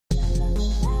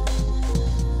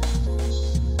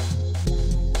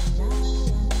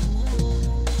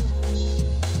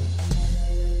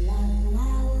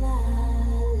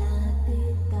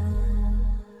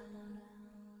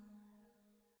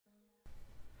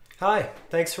Hi,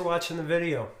 thanks for watching the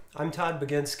video. I'm Todd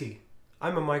Baginski.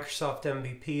 I'm a Microsoft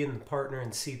MVP and the partner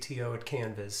and CTO at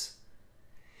Canvas.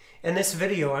 In this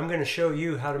video, I'm going to show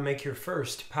you how to make your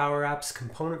first PowerApps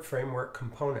Component Framework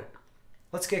component.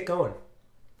 Let's get going.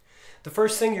 The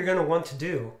first thing you're going to want to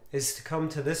do is to come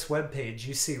to this web page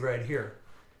you see right here.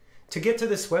 To get to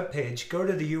this web page, go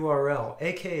to the URL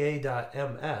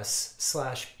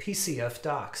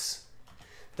aka.ms/pcfdocs.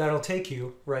 That'll take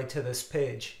you right to this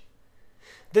page.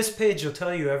 This page will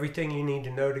tell you everything you need to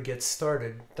know to get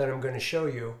started that I'm going to show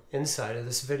you inside of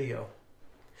this video.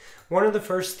 One of the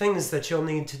first things that you'll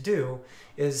need to do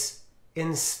is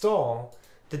install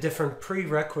the different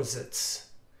prerequisites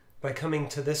by coming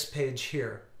to this page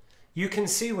here. You can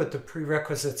see what the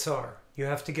prerequisites are. You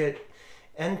have to get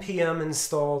Npm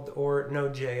installed or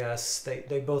Node.js.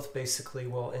 They both basically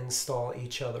will install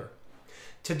each other.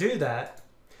 To do that,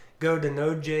 go to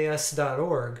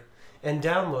nodejs.org and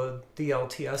download the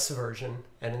LTS version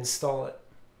and install it.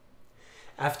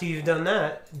 After you've done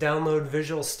that, download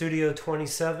Visual Studio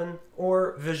 27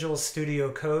 or Visual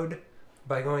Studio Code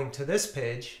by going to this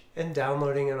page and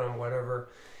downloading it on whatever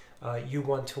you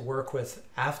want to work with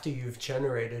after you've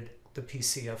generated the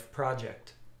PCF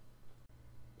project.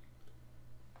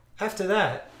 After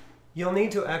that, you'll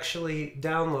need to actually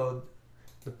download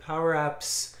the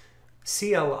PowerApps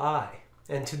CLI.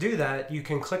 And to do that, you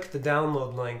can click the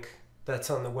download link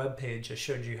that's on the web page I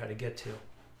showed you how to get to.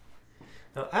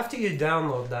 Now, after you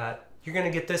download that, you're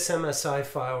going to get this MSI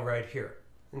file right here.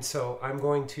 And so I'm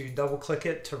going to double click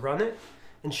it to run it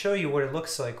and show you what it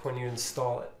looks like when you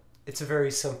install it. It's very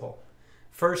simple.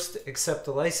 First, accept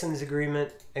the license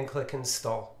agreement and click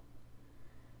install.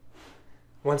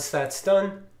 Once that's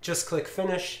done, just click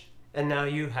finish, and now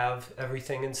you have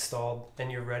everything installed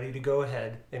and you're ready to go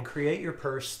ahead and create your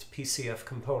first PCF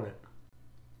component.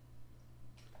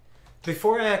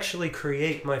 Before I actually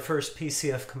create my first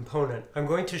PCF component, I'm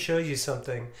going to show you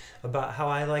something about how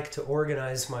I like to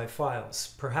organize my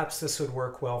files. Perhaps this would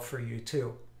work well for you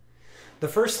too. The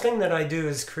first thing that I do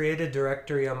is create a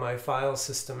directory on my file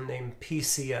system named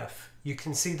PCF. You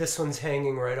can see this one's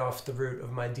hanging right off the root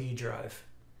of my D drive.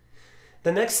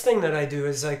 The next thing that I do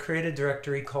is I create a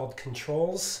directory called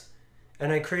Controls,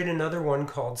 and I create another one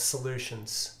called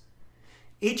Solutions.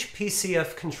 Each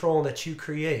PCF control that you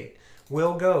create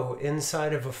will go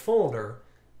inside of a folder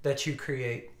that you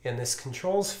create in this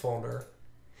Controls folder,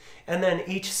 and then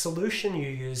each solution you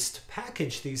use to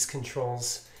package these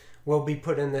controls will be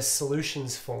put in this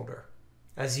Solutions folder.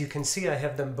 As you can see, I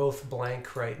have them both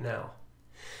blank right now.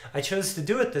 I chose to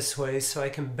do it this way so I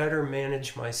can better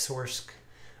manage my source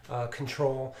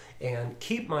control and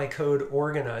keep my code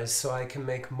organized so I can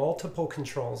make multiple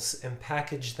controls and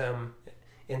package them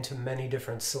into many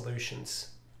different solutions.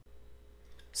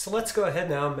 So let's go ahead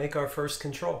now and make our first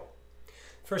control.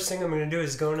 First thing I'm going to do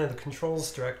is go into the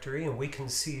controls directory, and we can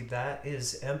see that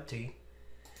is empty.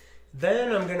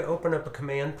 Then I'm going to open up a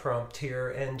command prompt here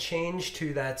and change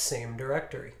to that same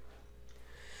directory.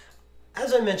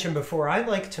 As I mentioned before, I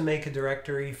like to make a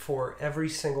directory for every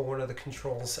single one of the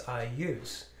controls I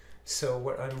use. So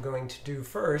what I'm going to do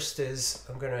first is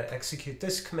I'm going to execute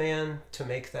this command to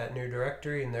make that new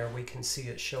directory, and there we can see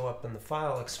it show up in the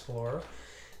File Explorer.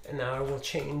 And now I will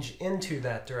change into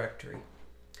that directory.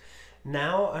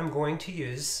 Now I'm going to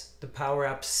use the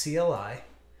PowerApps CLI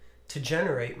to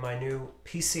generate my new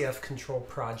PCF control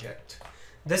project.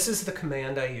 This is the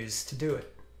command I use to do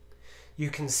it. You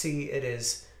can see it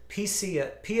is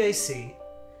PAC,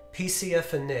 PCF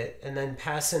init, and then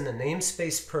pass in the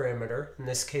namespace parameter. In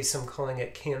this case, I'm calling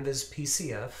it Canvas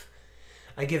PCF.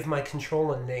 I give my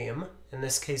control a name. In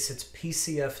this case, it's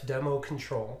PCF demo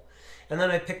control. And then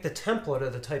I pick the template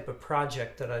of the type of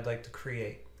project that I'd like to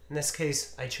create. In this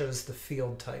case, I chose the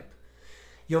field type.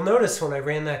 You'll notice when I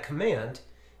ran that command,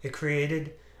 it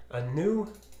created a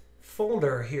new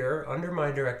folder here under my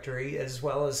directory, as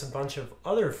well as a bunch of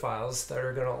other files that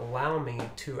are going to allow me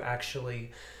to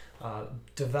actually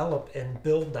develop and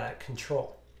build that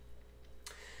control.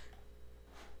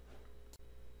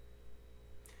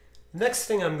 Next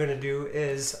thing I'm going to do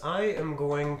is I am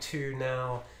going to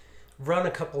now run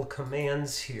a couple of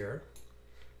commands here,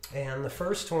 and the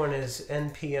first one is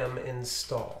Npm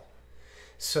Install.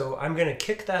 So I'm going to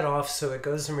kick that off so it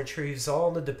goes and retrieves all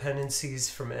the dependencies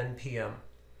from Npm.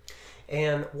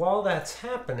 And while that's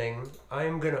happening,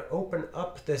 I'm going to open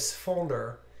up this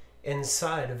folder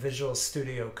inside of Visual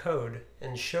Studio Code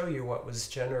and show you what was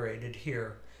generated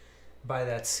here by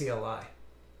that CLI.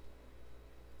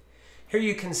 Here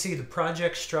you can see the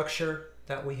project structure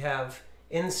that we have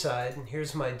inside, and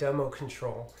here's my demo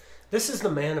control. This is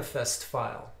the manifest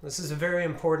file. This is a very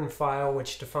important file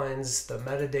which defines the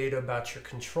metadata about your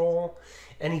control,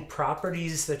 any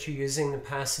properties that you're using to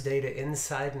pass data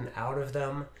inside and out of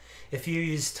them. If you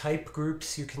use type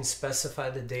groups, you can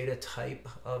specify the data type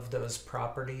of those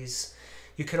properties.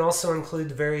 You can also include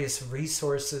the various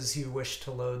resources you wish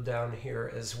to load down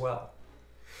here as well.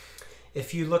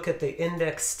 If you look at the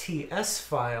index.ts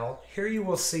file, here you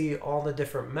will see all the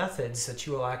different methods that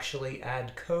you will actually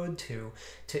add code to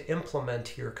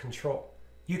implement your control.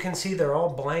 You can see they're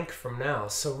all blank from now.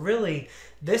 So really,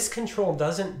 this control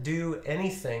doesn't do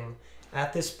anything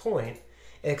at this point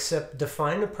except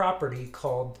define a property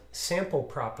called sample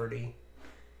property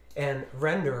and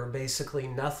render basically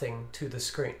nothing to the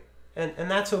screen.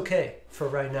 And that's okay for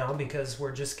right now because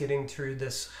we're just getting through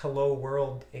this hello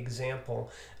world example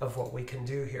of what we can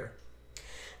do here.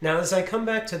 Now as I come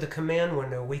back to the command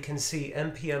window, we can see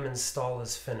Npm Install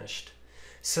is finished.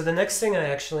 So the next thing I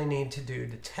actually need to do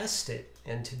to test it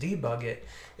and to debug it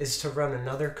is to run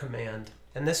another command,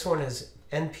 and this one is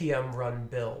npm run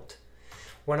build.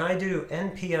 When I do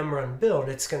npm run build,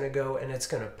 it's going to go and it's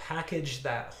going to package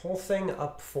that whole thing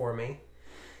up for me.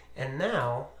 And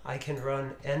now I can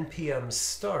run npm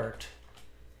start,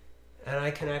 and I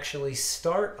can actually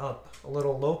start up a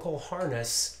little local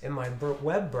harness in my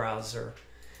web browser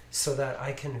so that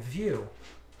I can view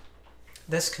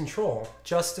this control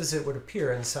just as it would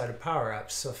appear inside of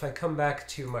PowerApps. So if I come back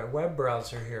to my web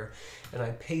browser here and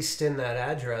I paste in that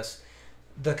address,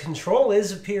 the control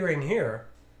is appearing here.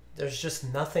 There's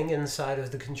just nothing inside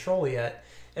of the control yet.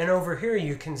 And over here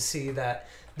you can see that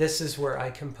this is where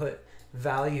I can put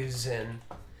values in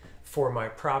for my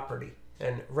property.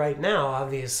 And right now,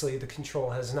 obviously, the control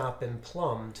has not been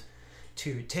plumbed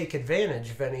to take advantage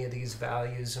of any of these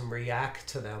values and react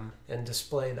to them and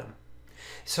display them.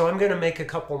 So I'm going to make a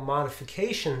couple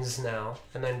modifications now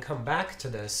and then come back to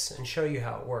this and show you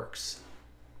how it works.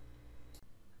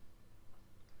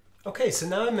 Okay, so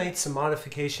now I made some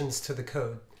modifications to the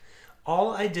code.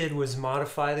 All I did was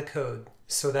modify the code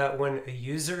so that when a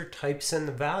user types in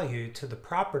the value to the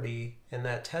property in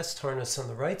that test harness on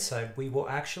the right side, we will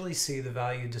actually see the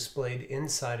value displayed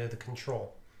inside of the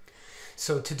control.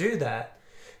 So to do that,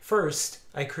 first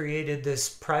I created this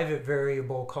private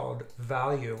variable called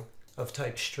value of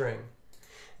type string.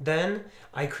 Then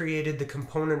I created the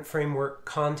component framework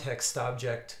context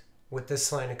object with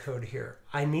this line of code here.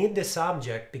 I need this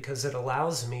object because it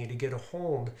allows me to get a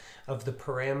hold of the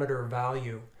parameter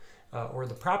value or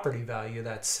the property value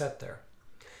that's set there.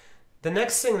 The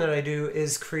next thing that I do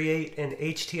is create an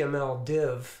HTML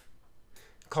div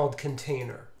called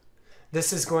container.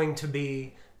 This is going to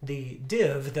be the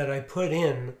div that I put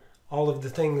in all of the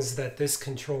things that this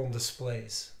control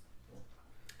displays.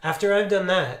 After I've done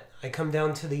that, I come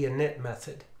down to the init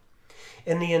method.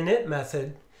 In the init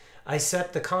method, I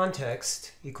set the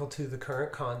context equal to the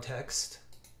current context.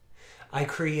 I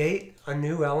create a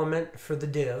new element for the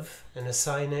div and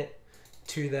assign it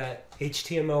to that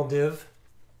HTML div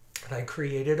that I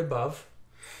created above.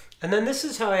 And then this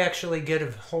is how I actually get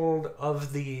a hold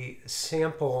of the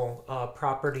sample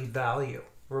property value.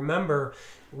 Remember,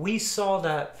 we saw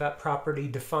that property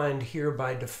defined here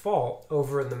by default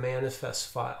over in the manifest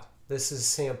file. This is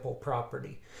sample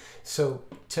property. So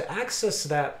to access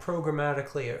that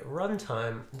programmatically at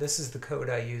runtime, this is the code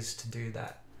I use to do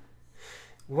that.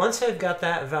 Once I've got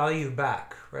that value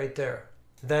back right there,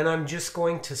 then I'm just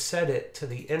going to set it to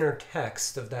the inner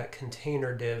text of that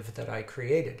container div that I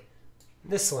created.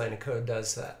 This line of code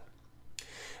does that.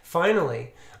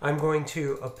 Finally, I'm going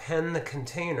to append the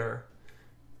container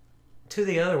to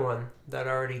the other one that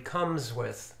already comes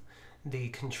with the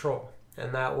control,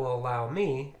 and that will allow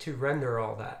me to render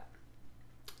all that.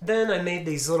 Then I made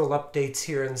these little updates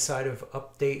here inside of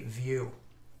update view.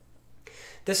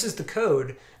 This is the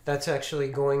code that's actually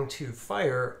going to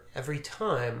fire every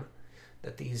time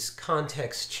that these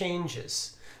context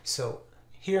changes. So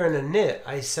here in init,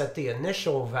 I set the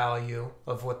initial value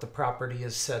of what the property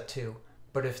is set to,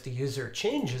 but if the user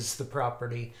changes the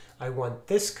property, I want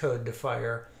this code to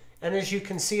fire. And as you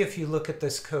can see, if you look at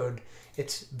this code,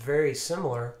 it's very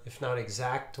similar, if not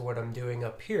exact, to what I'm doing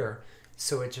up here.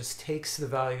 So it just takes the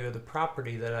value of the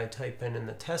property that I type in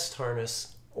the test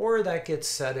harness, or that gets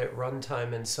set at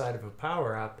runtime inside of a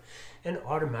PowerApp, and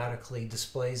automatically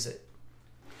displays it.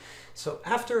 So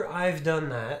after I've done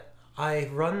that, I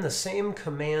run the same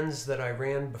commands that I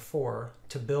ran before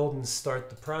to build and start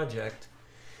the project.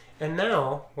 And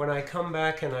now, when I come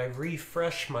back and I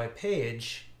refresh my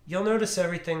page, you'll notice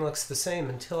everything looks the same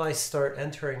until I start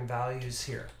entering values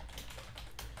here.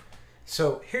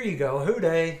 So here you go,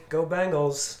 hooday, go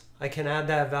Bengals. I can add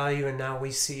that value and now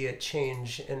we see it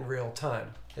change in real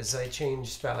time. as I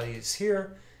change values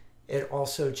here, it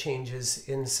also changes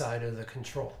inside of the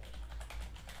control.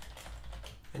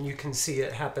 And you can see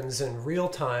it happens in real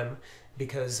time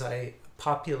because I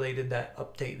populated that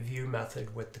update view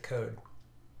method with the code.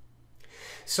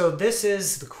 So this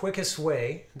is the quickest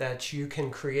way that you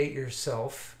can create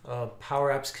yourself a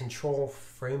PowerApps Control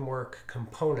Framework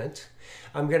component.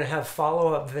 I'm going to have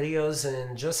follow-up videos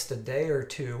in just a day or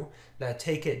two that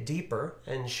take it deeper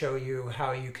and show you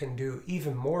how you can do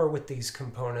even more with these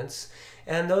components.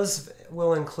 And those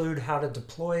will include how to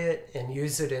deploy it and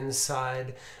use it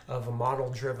inside of a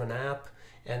model-driven app,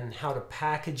 and how to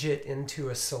package it into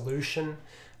a solution.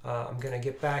 I'm going to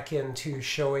get back into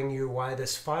showing you why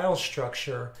this file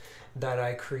structure that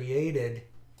I created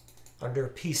under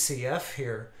PCF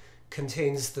here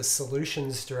contains the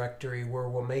solutions directory where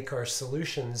we'll make our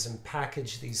solutions and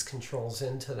package these controls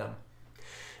into them.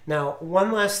 Now,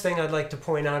 one last thing I'd like to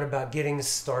point out about getting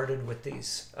started with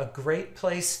these. A great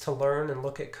place to learn and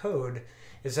look at code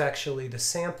is actually the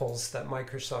samples that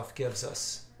Microsoft gives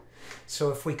us. So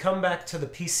if we come back to the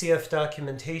PCF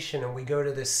documentation and we go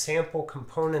to this sample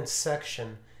components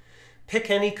section, pick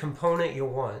any component you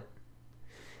want,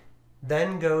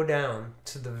 then go down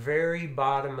to the very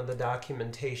bottom of the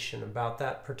documentation about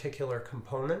that particular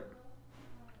component.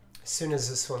 As soon as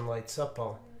this one lights up,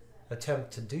 I'll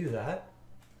attempt to do that.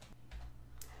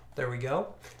 There we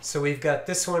go. So we've got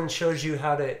this one shows you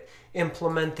how to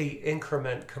implement the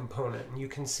increment component. And you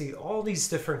can see all these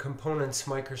different components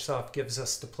Microsoft gives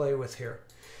us to play with here.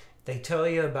 They tell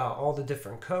you about all the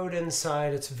different code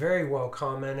inside. It's very well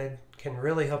commented. Can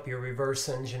really help you reverse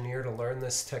engineer to learn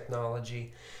this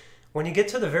technology. When you get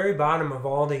to the very bottom of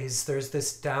all these, there's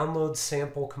this download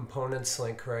sample components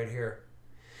link right here.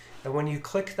 And when you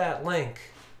click that link,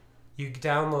 you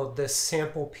download this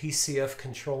sample Pcf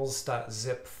Controls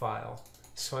Zip file.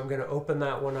 So I'm going to open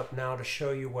that one up now to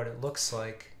show you what it looks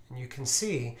like. And you can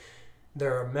see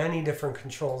there are many different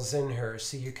controls in here.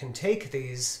 So you can take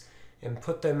these and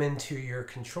put them into your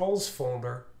controls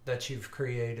folder that you've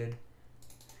created.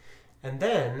 And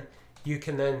then you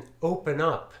can then open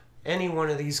up any one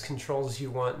of these controls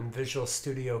you want in Visual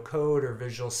Studio Code or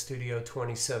Visual Studio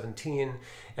 2017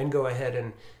 and go ahead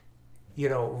and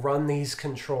run these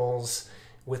controls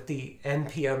with the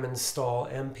npm install,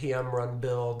 npm run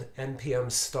build,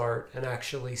 npm start, and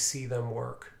actually see them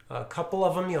work. A couple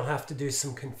of them you'll have to do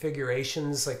some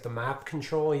configurations, like the map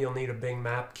control. You'll need a Bing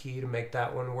map key to make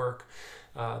that one work.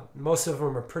 Most of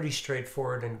them are pretty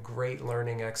straightforward and great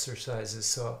learning exercises,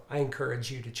 so I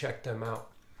encourage you to check them out.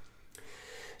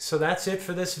 So that's it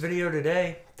for this video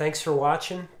today. Thanks for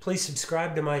watching. Please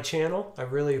subscribe to my channel. I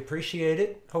really appreciate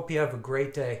it. Hope you have a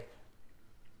great day.